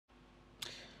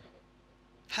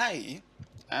Hi,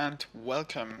 and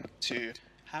welcome to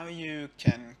how you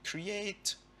can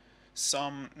create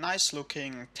some nice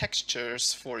looking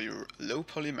textures for your low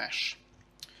poly mesh.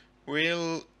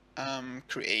 We'll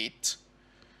create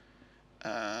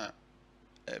a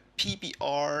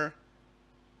PBR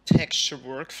texture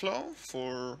workflow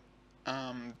for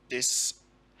this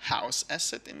house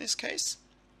asset in this case.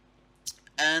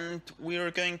 And we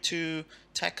are going to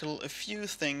tackle a few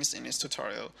things in this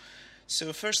tutorial.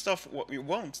 So first off, what we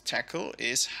won't tackle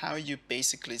is how you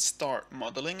basically start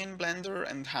modeling in Blender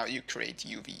and how you create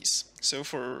UVs. So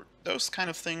for those kind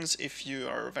of things, if you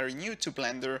are very new to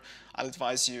Blender, I'll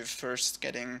advise you first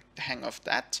getting the hang of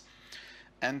that.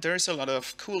 And there's a lot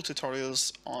of cool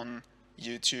tutorials on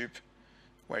YouTube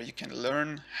where you can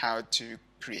learn how to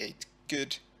create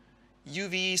good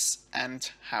UVs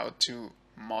and how to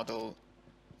model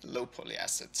low poly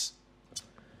assets.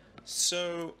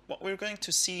 So what we're going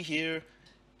to see here,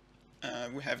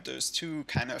 we have those two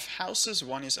kind of houses.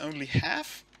 One is only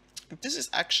half. This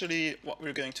is actually what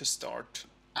we're going to start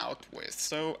out with.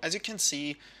 So as you can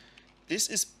see, this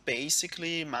is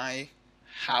basically my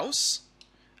house.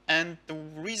 And the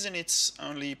reason it's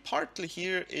only partly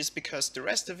here is because the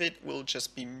rest of it will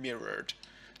just be mirrored.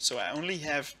 So I only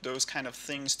have those kind of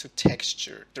things to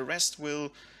texture. The rest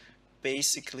will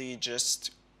basically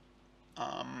just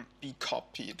be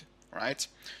copied, right?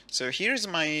 So here's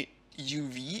my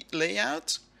UV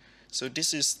layout. So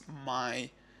this is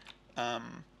my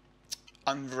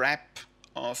unwrap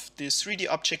of this 3D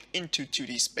object into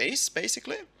 2D space,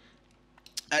 basically.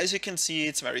 As you can see,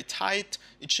 it's very tight.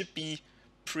 It should be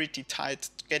pretty tight.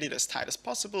 Get it as tight as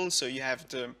possible so you have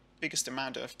the biggest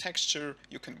amount of texture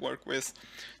you can work with.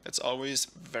 That's always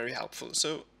very helpful.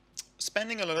 So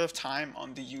spending a lot of time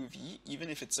on the UV, even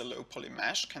if it's a low poly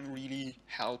mesh, can really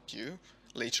help you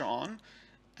later on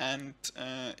and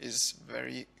is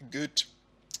very good.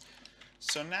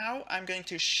 So now I'm going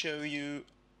to show you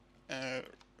a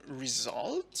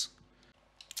result.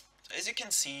 As you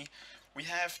can see, we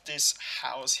have this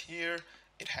house here.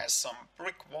 It has some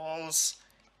brick walls.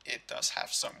 It does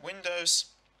have some windows.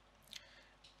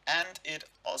 And it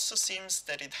also seems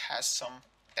that it has some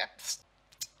depth.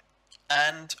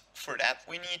 And for that,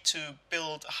 we need to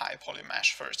build a high poly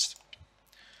mesh first.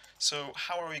 So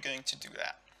how are we going to do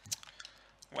that?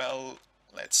 Well,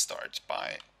 let's start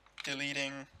by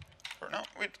deleting, or no,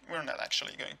 we're not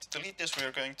actually going to delete this.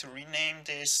 We're going to rename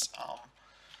this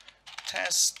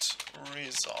test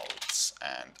results,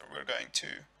 and we're going to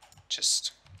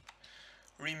just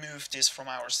remove this from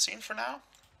our scene for now.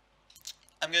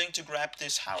 I'm going to grab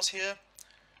this house here.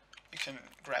 You can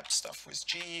grab stuff with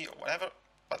G or whatever.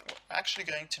 But what we're actually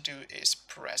going to do is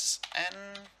press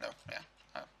N,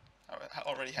 I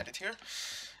already had it here.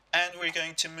 And we're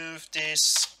going to move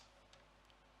this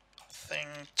thing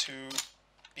to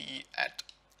be at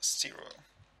 0.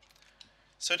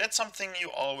 So that's something you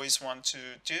always want to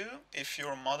do if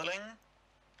you're modeling.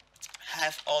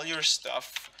 Have all your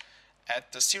stuff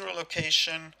at the 0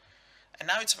 location. And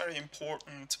now it's very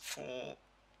important for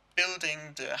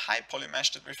building the high poly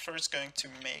mesh that we're first going to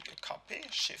make a copy.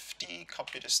 Shift D,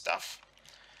 copy the stuff.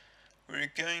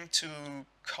 We're going to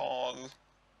call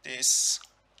this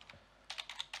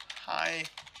high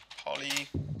poly,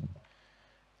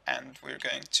 and we're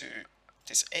going to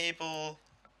disable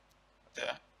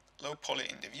the low poly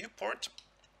in the viewport.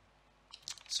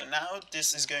 So now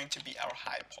this is going to be our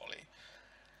high poly.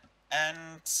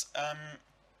 And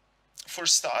for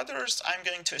starters, I'm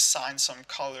going to assign some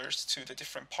colors to the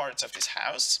different parts of this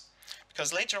house,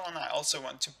 because later on I also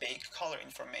want to bake color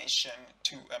information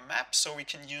to a map so we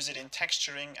can use it in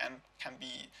texturing and can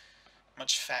be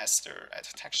much faster at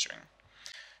texturing.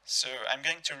 So I'm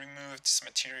going to remove this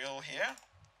material here,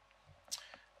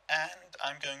 and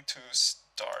I'm going to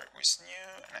start with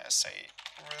new, and I say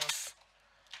roof.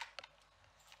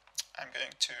 I'm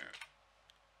going to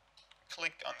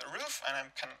click on the roof, and I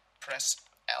can press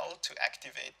L to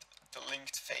activate the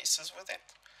linked faces with it.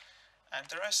 And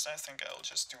the rest I think I'll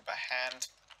just do by hand,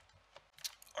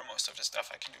 or most of the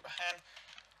stuff I can do by hand.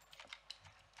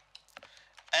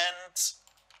 And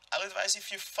I'll advise,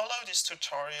 if you follow this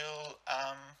tutorial,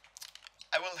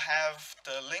 I will have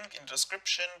the link in the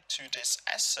description to this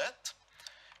asset,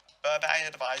 but I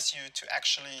advise you to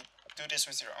actually do this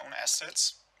with your own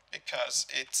assets, because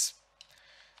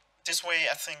this way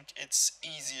I think it's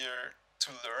easier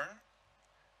to learn.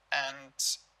 And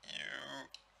you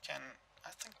can,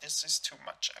 I think this is too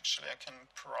much actually, I can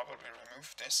probably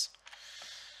remove this.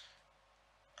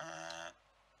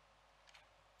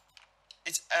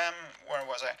 It's, where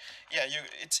was I? Yeah,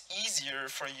 it's easier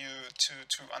for you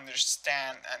to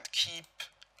understand and keep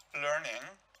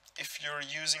learning if you're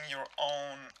using your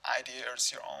own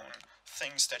ideas, your own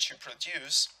things that you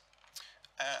produce,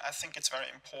 I think it's very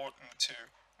important to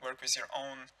work with your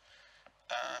own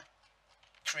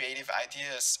creative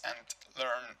ideas and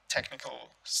learn technical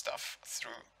stuff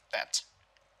through that.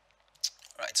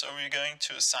 Right, so we're going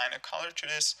to assign a color to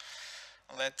this.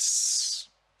 Let's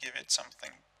give it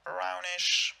something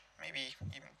brownish, maybe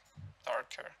even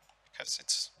darker, because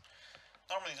it's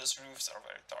normally those roofs are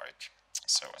very dark.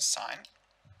 So assign.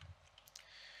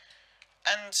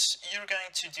 And you're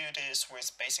going to do this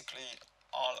with basically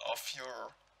all of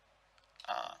your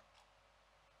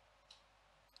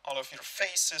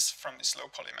faces from this low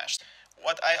poly mesh.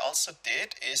 What I also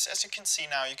did is, as you can see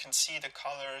now, you can see the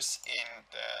colors in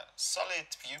the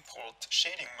solid viewport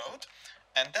shading mode,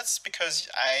 and that's because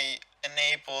I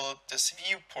enabled this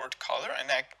viewport color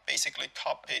and I basically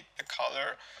copied the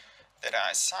color that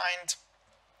I assigned.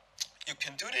 You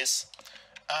can do this.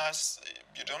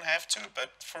 You don't have to,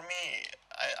 but for me,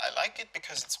 I like it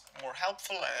because it's more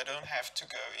helpful and I don't have to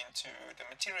go into the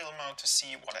material mode to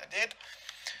see what I did.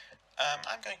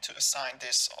 I'm going to assign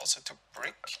this also to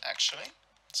brick, actually.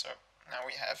 So now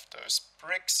we have those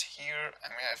bricks here,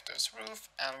 and we have those roof,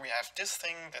 and we have this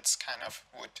thing that's kind of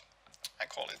wood. I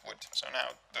call it wood. So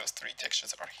now those three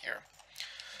textures are here.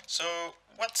 So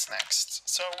what's next?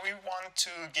 So we want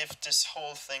to give this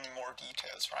whole thing more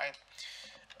details, right?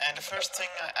 And the first thing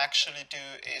I actually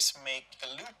do is make a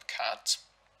loop cut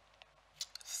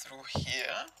through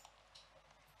here.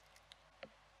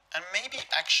 And maybe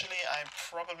actually I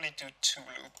probably do 2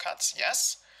 loop cuts,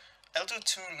 yes. I'll do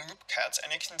 2 loop cuts,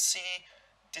 and you can see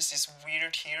this is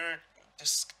weird here.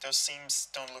 Those seams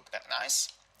don't look that nice.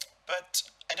 But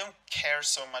I don't care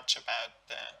so much about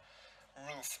the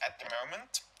roof at the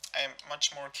moment. I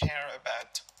much more care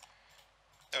about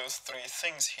those 3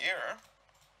 things here.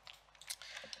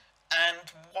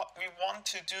 And what we want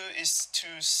to do is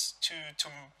to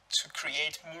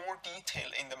create more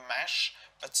detail in the mesh,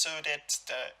 but so that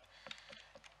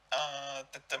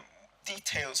the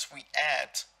details we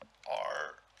add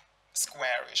are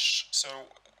squarish. So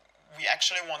we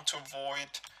actually want to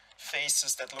avoid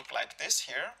faces that look like this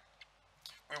here.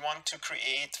 We want to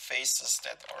create faces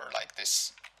that are like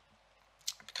this,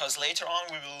 because later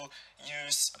on we will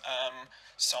use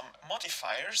some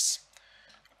modifiers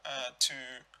to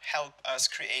help us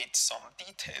create some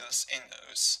details in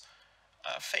those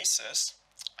faces,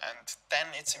 and then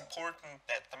it's important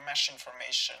that the mesh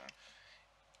information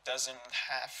doesn't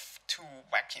have 2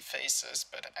 wacky faces,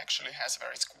 but actually has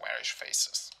very squarish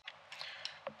faces.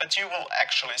 But you will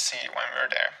actually see when we're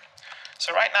there.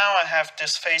 So right now I have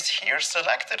this face here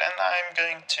selected, and I'm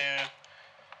going to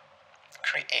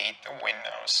create the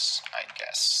windows, I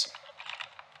guess.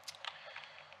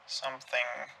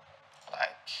 Something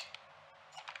like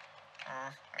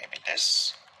maybe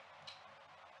this.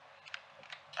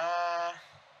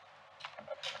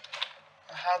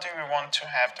 How do we want to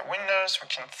have the windows? We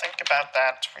can think about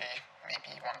that. We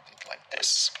maybe want it like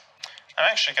this. I'm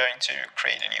actually going to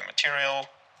create a new material.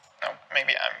 No,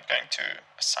 maybe I'm going to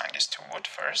assign this to wood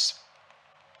first,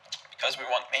 because we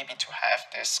want maybe to have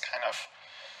this kind of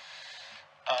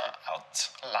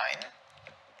outline.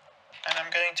 And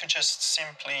I'm going to just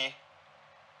simply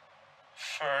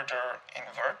further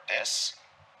invert this.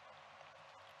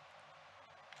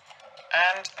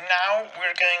 And now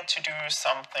we're going to do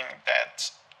something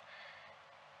that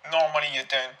normally you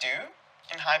don't do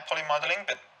in high poly modeling,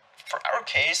 but for our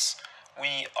case,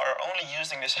 we are only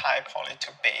using this high poly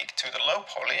to bake to the low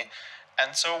poly.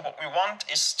 And so what we want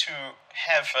is to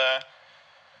have a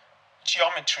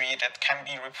geometry that can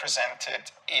be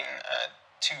represented in a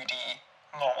 2D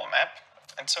normal map.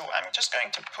 And so I'm just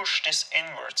going to push this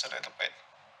inwards a little bit,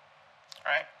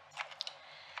 right?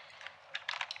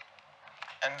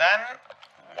 And then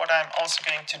what I'm also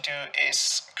going to do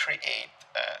is create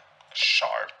a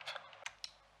sharp.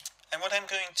 And what I'm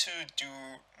going to do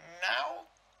now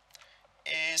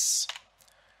is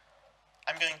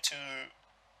I'm going to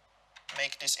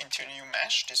make this into a new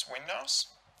mesh, this windows,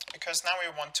 because now we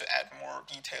want to add more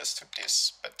details to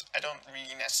this, but I don't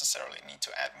really necessarily need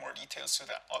to add more details to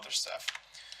the other stuff,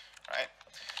 right?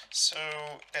 So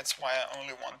that's why I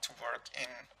only want to work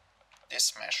in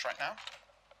this mesh right now.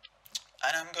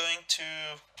 And I'm going to,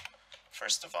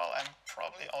 first of all, I'm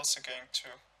probably also going to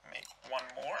make one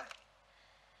more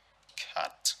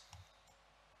cut.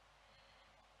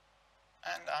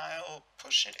 And I'll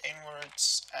push it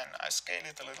inwards and I scale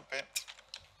it a little bit.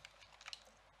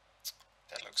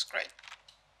 That looks great.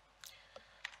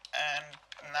 And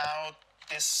now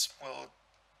this will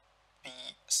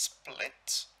be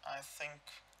split. I think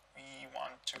we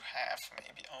want to have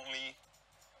maybe only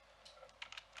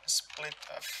a split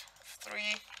of 3.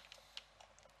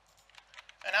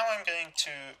 And now I'm going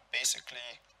to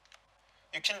basically,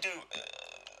 you can do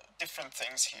different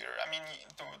things here. I mean,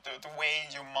 the way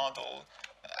you model,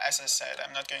 as I said,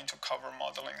 I'm not going to cover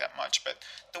modeling that much, but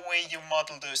the way you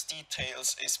model those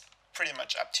details is pretty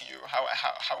much up to you.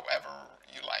 However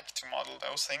you like to model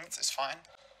those things is fine.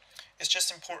 It's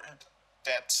just important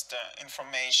that the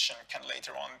information can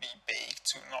later on be baked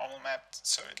to normal map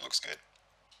so it looks good.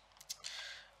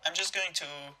 I'm just going to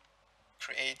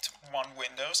create one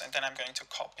windows and then I'm going to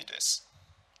copy this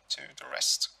to the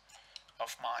rest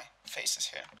of my faces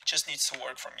here. It just needs to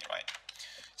work for me, right?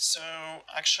 So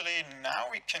actually now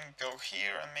we can go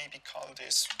here and maybe call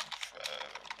this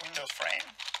window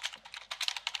frame,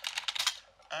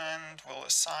 and we'll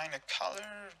assign a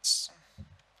color.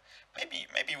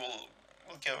 Maybe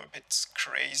we'll go a bit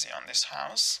crazy on this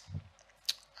house.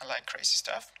 I like crazy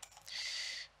stuff.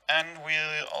 And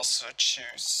we'll also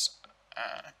choose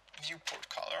viewport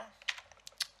color.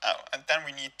 Oh, and then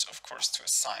we need, of course, to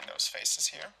assign those faces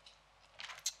here.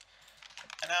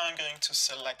 And now I'm going to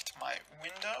select my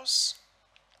windows,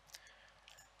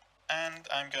 and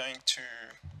I'm going to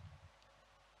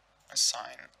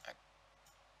assign a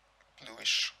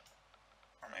bluish,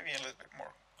 or maybe a little bit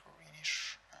more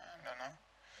greenish, I don't know.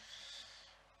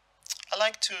 I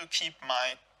like to keep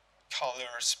my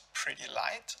colors pretty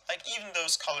light. Like even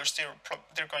those colors,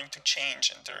 they're going to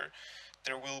change, and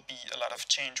there will be a lot of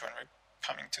change when we're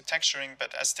coming to texturing,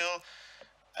 but I still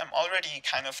am already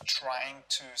kind of trying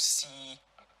to see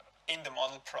in the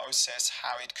model process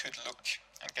how it could look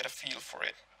and get a feel for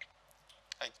it,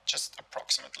 like just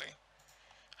approximately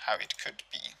how it could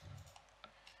be.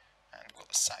 And we'll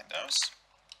assign those.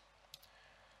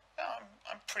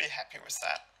 I'm pretty happy with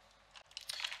that.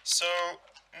 So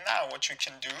now what you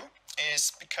can do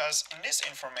is, because in this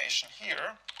information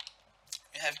here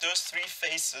we have those 3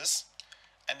 faces,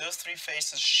 and those 3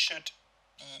 faces should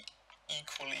be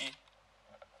equally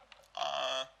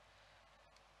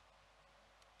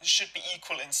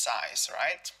equal in size,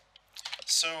 right?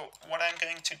 So what I'm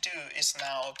going to do is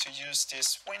now to use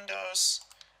this windows,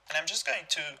 and I'm just going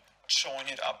to join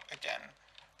it up again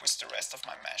with the rest of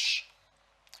my mesh.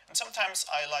 And sometimes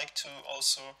I like to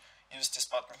also use this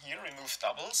button here, remove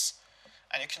doubles,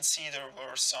 and you can see there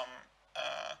were some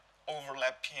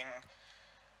overlapping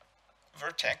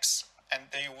vertex, and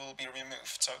they will be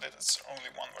removed so that it's only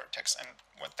one vertex. And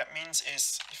what that means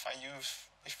is if I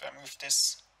move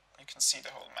this, you can see the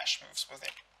whole mesh moves with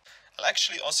it. I'll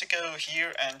actually also go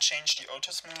here and change the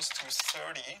auto smooth to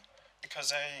 30,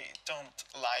 because I don't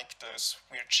like those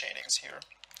weird shadings here.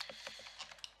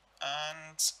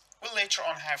 And we'll later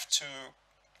on have to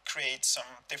create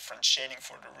some different shading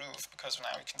for the roof, because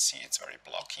now you can see it's very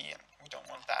blocky and we don't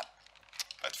want that.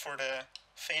 But for the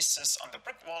faces on the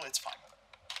brick wall, it's fine.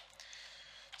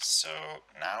 So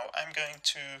now I'm going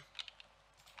to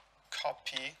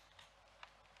copy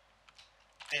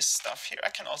this stuff here. I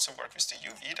can also work with the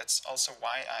UV, that's also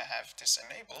why I have this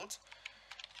enabled.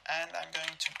 And I'm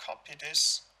going to copy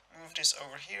this, move this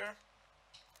over here,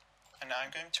 and now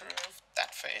I'm going to remove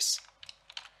that face.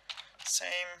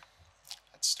 Same,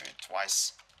 let's do it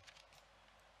twice.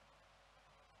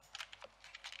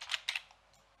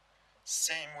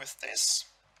 Same with this.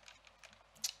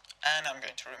 And I'm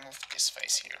going to remove this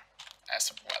face here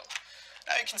as well.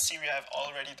 Now you can see we have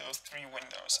already those 3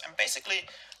 windows. And basically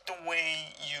the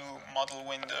way you model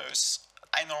windows,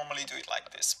 I normally do it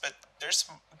like this. But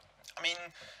I mean,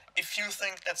 if you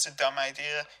think that's a dumb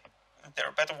idea, there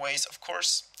are better ways, of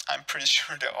course. I'm pretty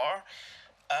sure there are.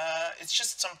 It's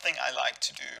just something I like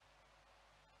to do.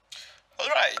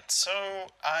 Alright, so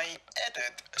I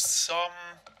added some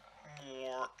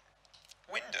more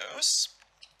windows.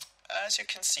 As you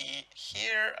can see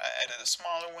here, I added a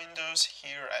smaller windows.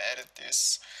 Here I added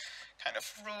this kind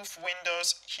of roof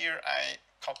windows. Here I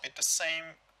copied the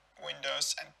same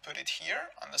windows and put it here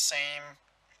on the same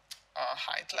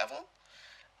height level.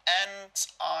 And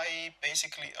I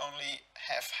basically only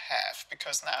have half,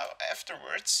 because now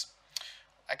afterwards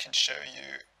I can show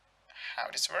you how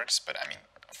this works. But I mean,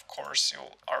 of course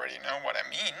you'll already know what I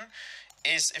mean,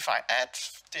 is if I add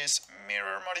this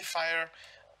mirror modifier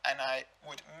and I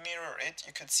would mirror it,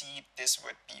 you could see this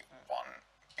would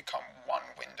become one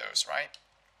windows, right?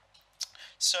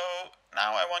 So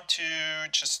now I want to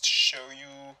just show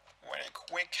you very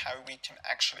quick how we can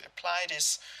actually apply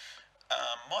this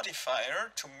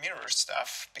modifier to mirror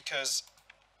stuff, because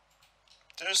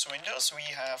those windows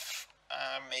we have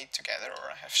made together,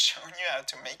 or I have shown you how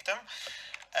to make them,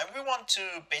 and we want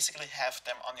to basically have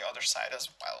them on the other side as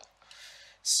well.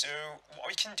 So what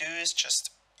we can do is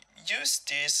just use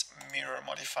this mirror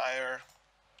modifier,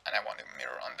 and I want to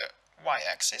mirror on the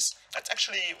y-axis. That's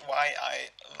actually why I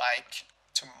like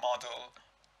to model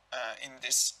in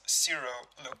this 0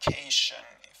 location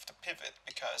of the pivot,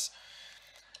 because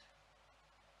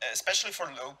especially for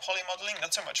low poly modeling,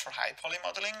 not so much for high poly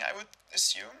modeling, I would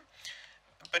assume,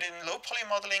 but in low poly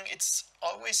modeling it's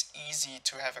always easy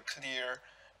to have a clear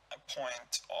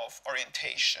point of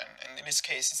orientation, and in this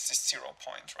case it's this 0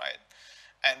 point, right?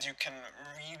 And you can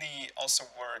really also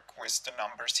work with the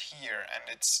numbers here,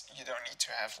 and you don't need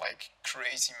to have like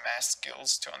crazy math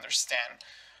skills to understand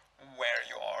where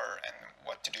you are and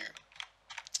what to do.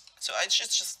 So it's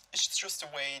just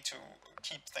a way to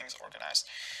keep things organized.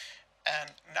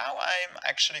 And now I'm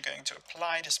actually going to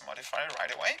apply this modifier right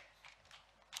away,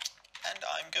 and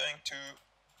I'm going to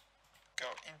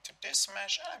go into this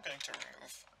mesh, and I'm going to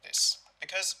remove this,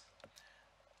 because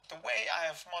the way I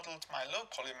have modeled my low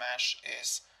poly mesh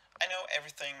is I know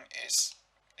everything is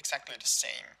exactly the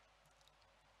same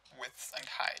width and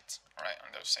height, right,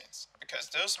 on those things, because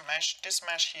this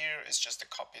mesh here is just a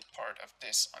copied part of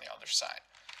this on the other side.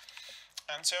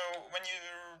 And so when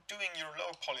you're doing your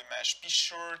low poly mesh, be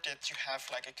sure that you have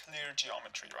like a clear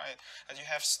geometry, right? That you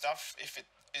have stuff, if it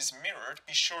is mirrored,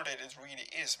 be sure that it really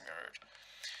is mirrored.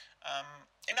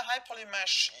 In a high poly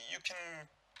mesh, you can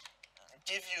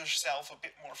give yourself a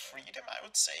bit more freedom, I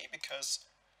would say, because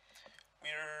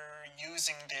we're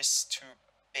using this to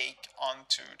bake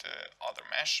onto the other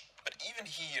mesh. But even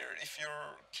here, if you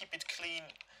keep it clean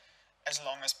as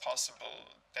long as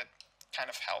possible, that kind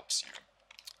of helps you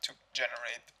to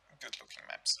generate good looking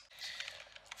maps.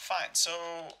 Fine, so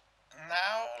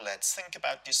now let's think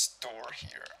about this door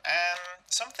here. And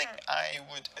something I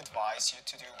would advise you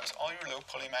to do with all your low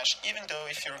poly mesh, even though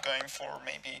if you're going for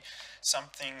maybe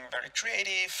something very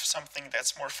creative, something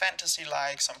that's more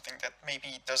fantasy-like, something that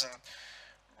maybe doesn't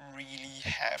really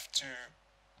have to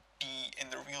be in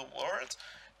the real world,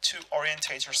 to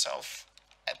orientate yourself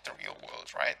at the real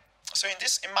world, right? So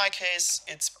in my case,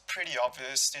 it's pretty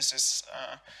obvious. This is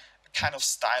a kind of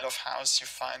style of house you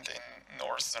find in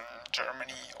northern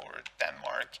Germany or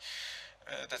Denmark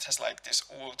that has like this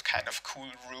old kind of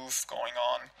cool roof going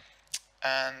on.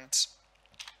 And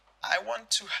I want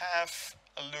to have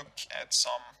a look at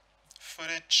some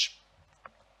footage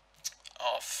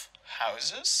of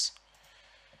houses.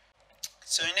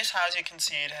 So in this house you can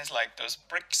see it has like those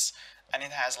bricks, and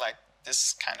it has like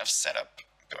this kind of setup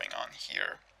going on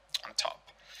here on top.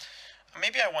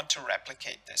 Maybe I want to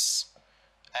replicate this,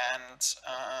 and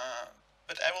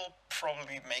but I will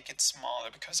probably make it smaller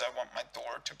because I want my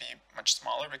door to be much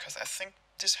smaller, because I think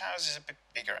this house is a bit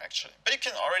bigger actually. But you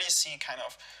can already see kind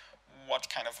of what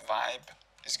kind of vibe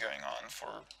is going on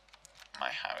for my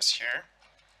house here.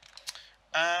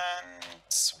 And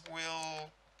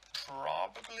we'll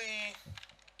probably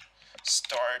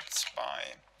start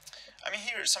by, I mean,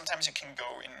 here sometimes you can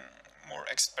go in more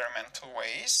experimental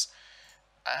ways.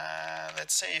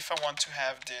 Let's say if I want to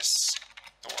have this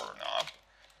doorknob,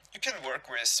 you can work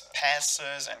with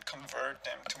passes and convert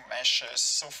them to meshes,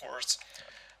 so forth.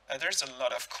 There's a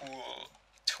lot of cool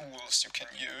tools you can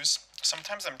use.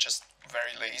 Sometimes I'm just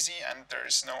very lazy and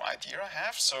there's no idea I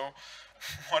have, so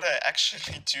what I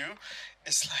actually do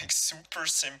is like super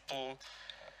simple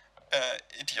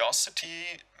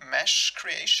idiocy mesh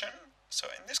creation. So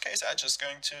in this case I'm just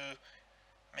going to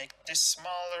make this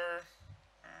smaller,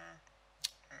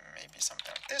 maybe something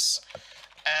like this,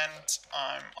 and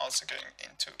I'm also going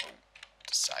into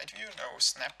the side view, no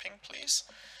snapping please,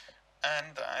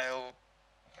 and I'll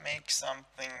make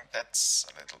something that's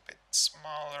a little bit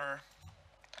smaller,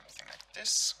 something like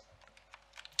this,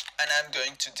 and I'm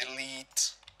going to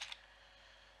delete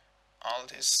all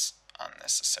this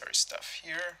unnecessary stuff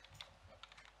here,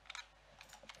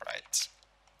 right,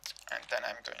 and then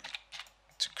I'm going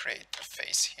to create a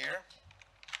face here.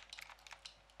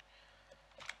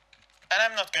 And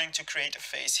I'm not going to create a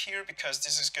face here because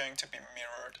this is going to be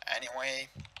mirrored anyway.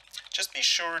 Just be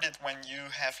sure that when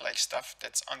you have like stuff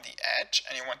that's on the edge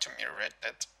and you want to mirror it,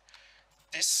 that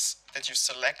you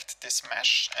select this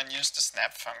mesh and use the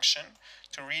snap function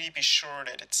to really be sure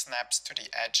that it snaps to the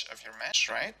edge of your mesh,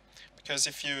 right? Because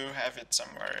if you have it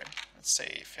somewhere, let's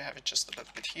say if you have it just a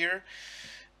little bit here,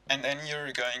 and then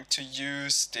you're going to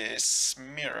use this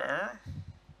mirror,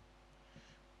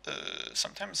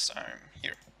 sometimes I'm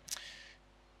here.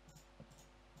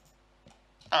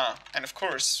 And of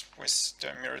course, with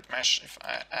the mirrored mesh, if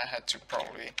I had to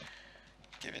probably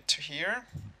give it to here,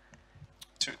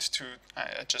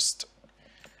 I just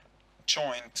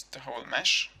joined the whole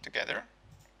mesh together.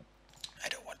 I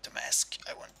don't want the mask,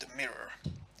 I want the mirror.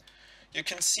 You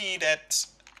can see that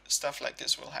stuff like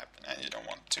this will happen, and you don't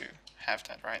want to have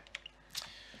that, right?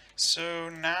 So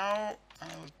now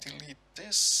I'll delete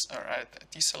this, or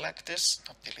deselect this,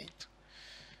 not delete.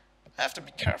 I have to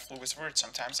be careful with words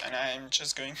sometimes, and I'm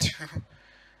just going to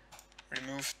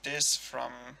remove this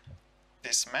from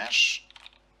this mesh,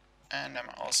 and I'm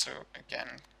also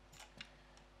again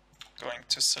going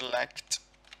to select,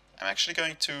 I'm actually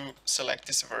going to select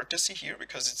this vertex here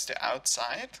because it's the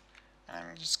outside, and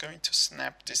I'm just going to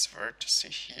snap this vertex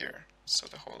here so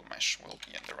the whole mesh will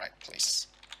be in the right place.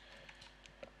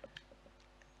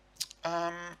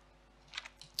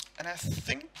 And I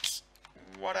think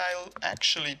what I'll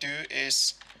actually do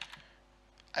is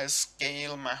I'll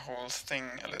scale my whole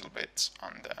thing a little bit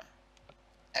on the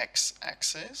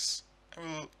x-axis. I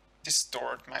will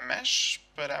distort my mesh,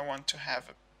 but I want to have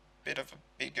a bit of a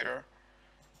bigger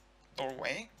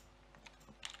doorway.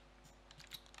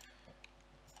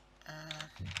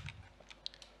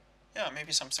 Yeah,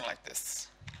 maybe something like this.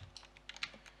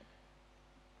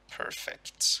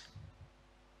 Perfect.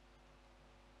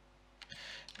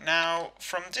 Now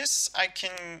from this I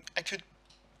could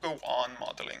go on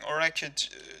modeling, or I could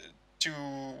do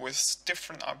with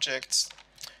different objects.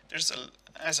 As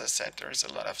I said, there's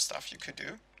a lot of stuff you could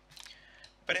do.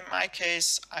 But in my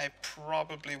case, I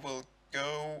probably will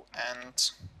go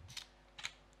and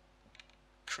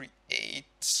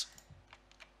create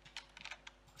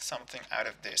something out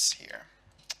of this here.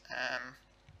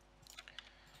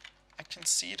 I can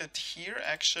see that here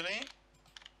actually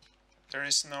there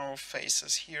is no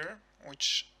faces here,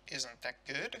 which isn't that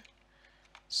good.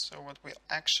 So what we'll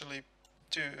actually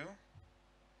do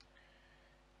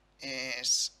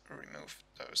is remove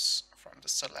those from the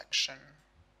selection.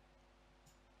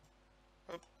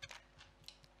 Oop.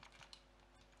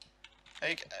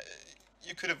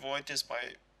 You could avoid this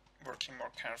by working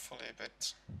more carefully,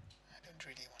 but I don't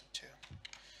really want to.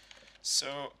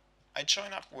 So I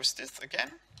join up with this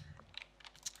again,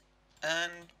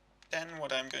 and then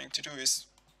what I'm going to do is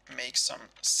make some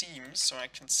seams so I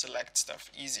can select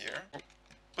stuff easier.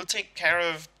 We'll take care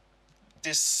of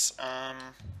this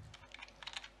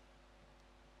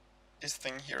this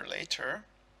thing here later.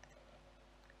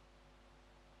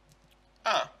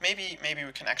 Maybe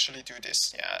we can actually do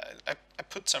this. Yeah, I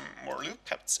put some more loop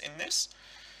cuts in this,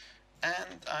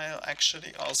 and I'll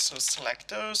actually also select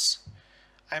those.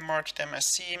 I mark them as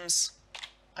seams.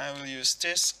 I will use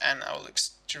this, and I will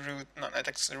extrude, not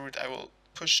extrude, I will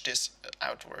push this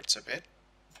outwards a bit.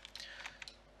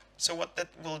 So what that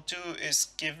will do is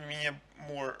give me a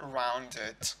more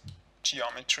rounded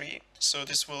geometry. So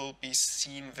this will be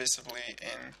seen visibly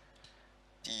in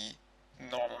the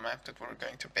normal map that we're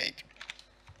going to bake.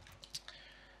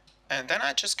 And then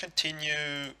I just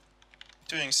continue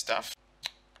doing stuff.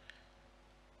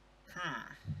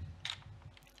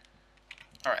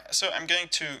 Alright, so I'm going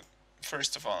to,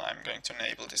 first of all, I'm going to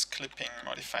enable this clipping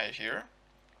modifier here.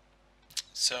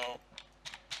 So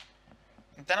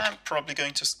then I'm probably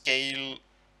going to scale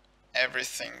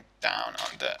everything down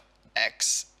on the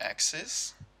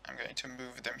x-axis. I'm going to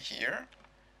move them here.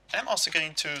 And I'm also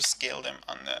going to scale them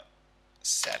on the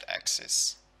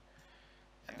z-axis.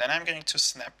 And then I'm going to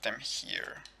snap them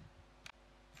here.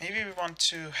 Maybe we want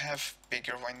to have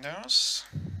bigger windows.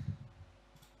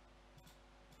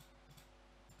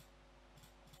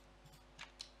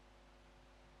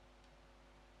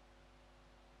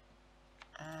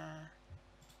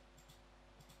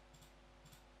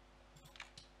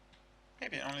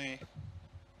 Maybe only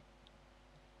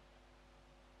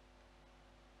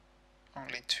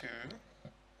two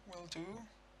will do.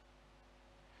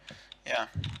 Yeah.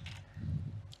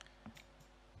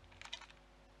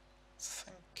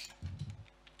 Think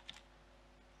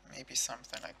maybe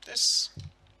something like this.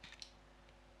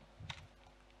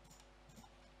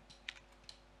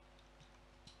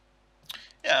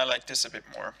 Yeah, I like this a bit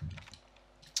more.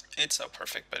 It's not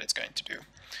perfect, but it's going to do.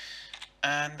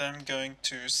 And I'm going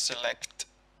to select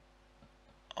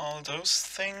all those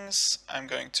things. I'm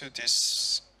going to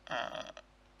this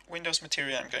Windows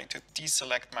material, I'm going to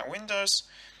deselect my windows,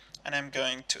 and I'm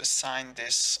going to assign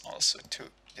this also to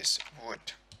this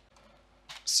wood.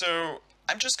 So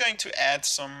I'm just going to add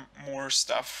some more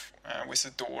stuff with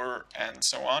the door and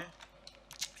so on.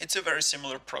 It's a very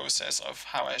similar process of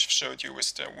how I showed you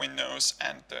with the windows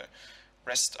and the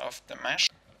rest of the mesh.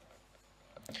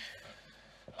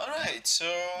 Alright,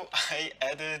 so I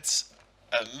added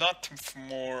a lot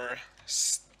more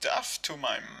stuff to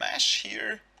my mesh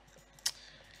here,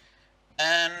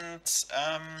 and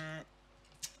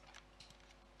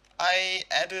I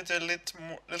added a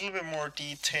little bit more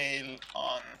detail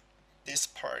on this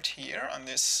part here, on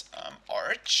this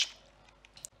arch.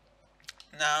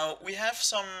 Now we have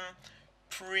some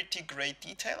pretty great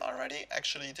detail already.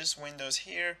 Actually, this windows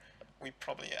here we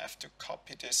probably have to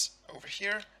copy this over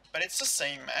here, but it's the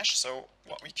same mesh, so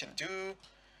what we can do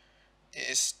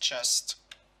is just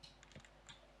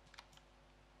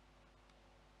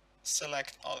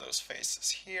select all those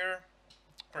faces here.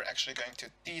 We're actually going to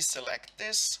deselect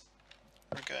this.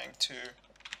 We're going to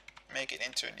make it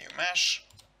into a new mesh.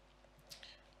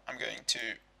 I'm going to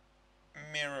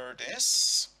mirror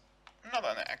this, not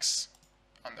on the X,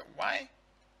 on the Y.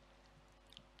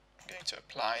 I'm going to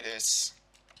apply this,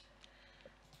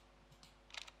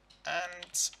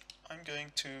 and I'm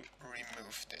going to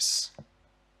remove this.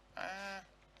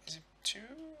 Is it 2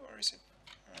 or is it?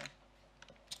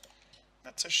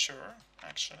 Not so sure,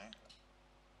 actually.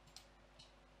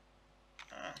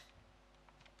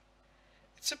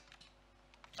 It's a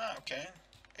okay.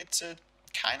 It's a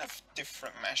kind of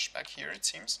different mesh back here, it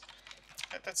seems.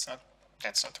 That's not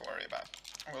to worry about.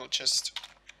 We'll just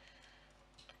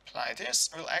apply this.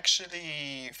 We'll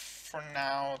actually, for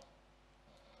now,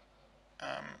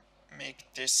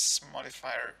 make this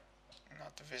modifier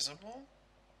not visible.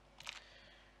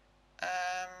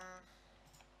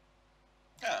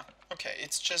 Yeah, okay,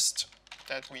 it's just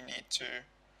that we need to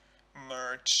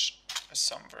merge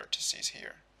some vertices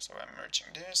here. So I'm merging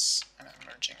this, and I'm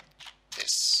merging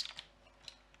this.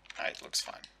 It looks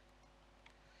fine.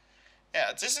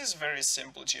 Yeah, this is very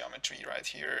simple geometry right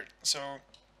here. So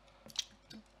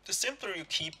the simpler you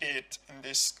keep it in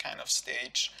this kind of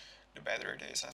stage, the better it is, I